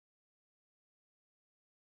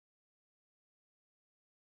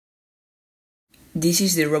This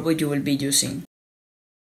is the robot you will be using.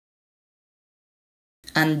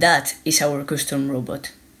 And that is our custom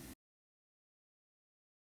robot.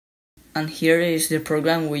 And here is the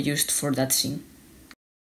program we used for that scene.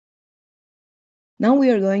 Now we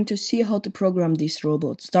are going to see how to program this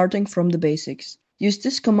robot, starting from the basics. Use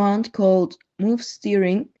this command called move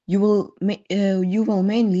steering. You will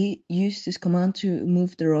mainly use this command to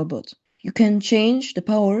move the robot. You can change the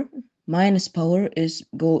power. Minus power is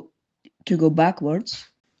to go backwards.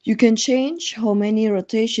 You can change how many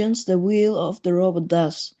rotations the wheel of the robot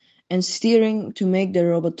does, and steering to make the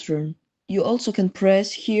robot turn. You also can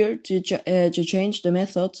press here to change the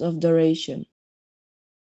methods of duration.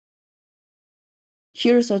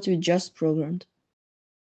 Here's what we just programmed.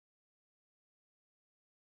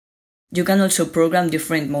 You can also program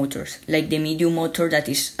different motors, like the medium motor that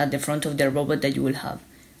is at the front of the robot that you will have.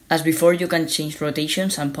 As before, you can change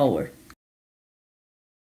rotations and power.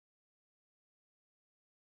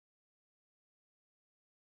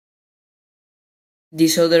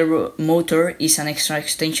 This other motor is an extra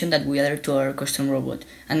extension that we added to our custom robot,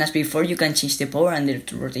 and as before you can change the power and the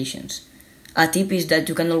rotations. A tip is that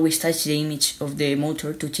you can always touch the image of the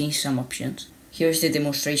motor to change some options. Here's the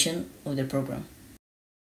demonstration of the program.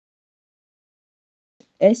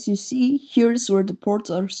 As you see, here's where the ports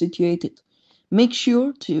are situated. Make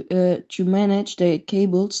sure to manage the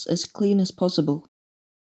cables as clean as possible.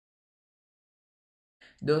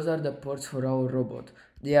 Those are the ports for our robot.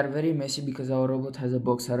 They are very messy because our robot has a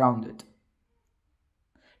box around it.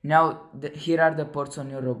 Now, here are the ports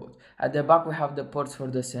on your robot. At the back we have the ports for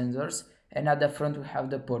the sensors, and at the front we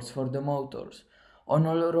have the ports for the motors. On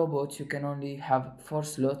all robots you can only have 4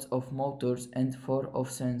 slots of motors and 4 of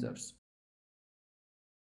sensors.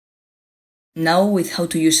 Now with how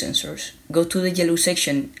to use sensors. Go to the yellow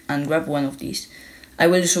section and grab one of these. I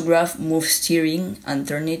will also grab move steering and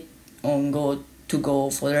turn it on go to go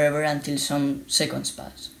forever until some seconds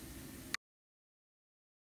pass.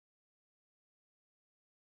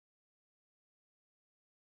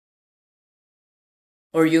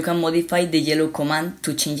 Or you can modify the yellow command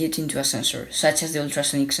to change it into a sensor, such as the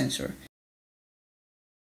ultrasonic sensor.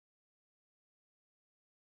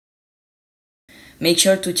 Make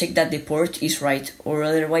sure to check that the port is right, or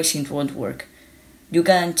otherwise it won't work. You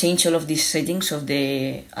can change all of these settings of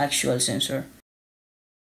the actual sensor.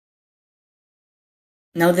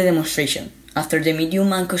 Now the demonstration. After the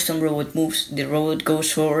medium and custom robot moves, the robot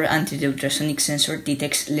goes forward until the ultrasonic sensor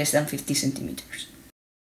detects less than 50 centimeters.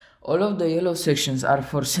 All of the yellow sections are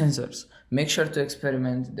for sensors. Make sure to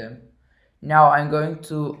experiment them. Now I'm going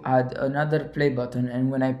to add another play button,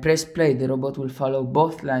 and when I press play, the robot will follow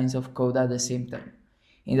both lines of code at the same time.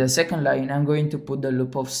 In the second line, I'm going to put the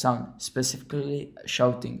loop of sound, specifically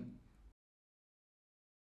shouting.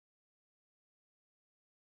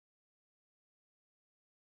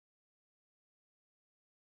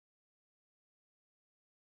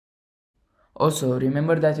 Also,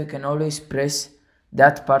 remember that you can always press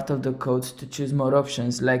that part of the code to choose more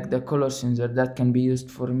options, like the color sensor that can be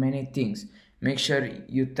used for many things. Make sure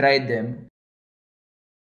you try them.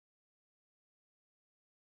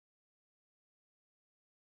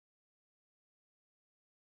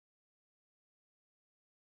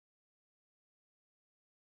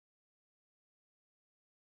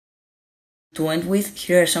 To end with,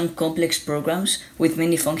 here are some complex programs with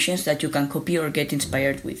many functions that you can copy or get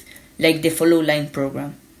inspired with, like the follow line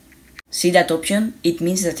program. See that option? It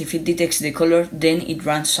means that if it detects the color, then it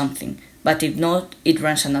runs something, but if not, it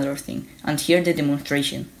runs another thing. And here the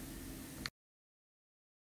demonstration.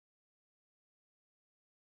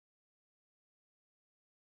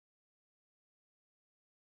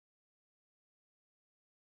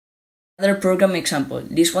 Another program example.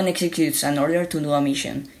 This one executes an order to do a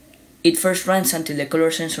mission. It first runs until the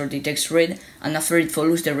color sensor detects red, and after it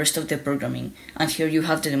follows the rest of the programming. And here you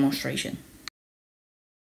have the demonstration.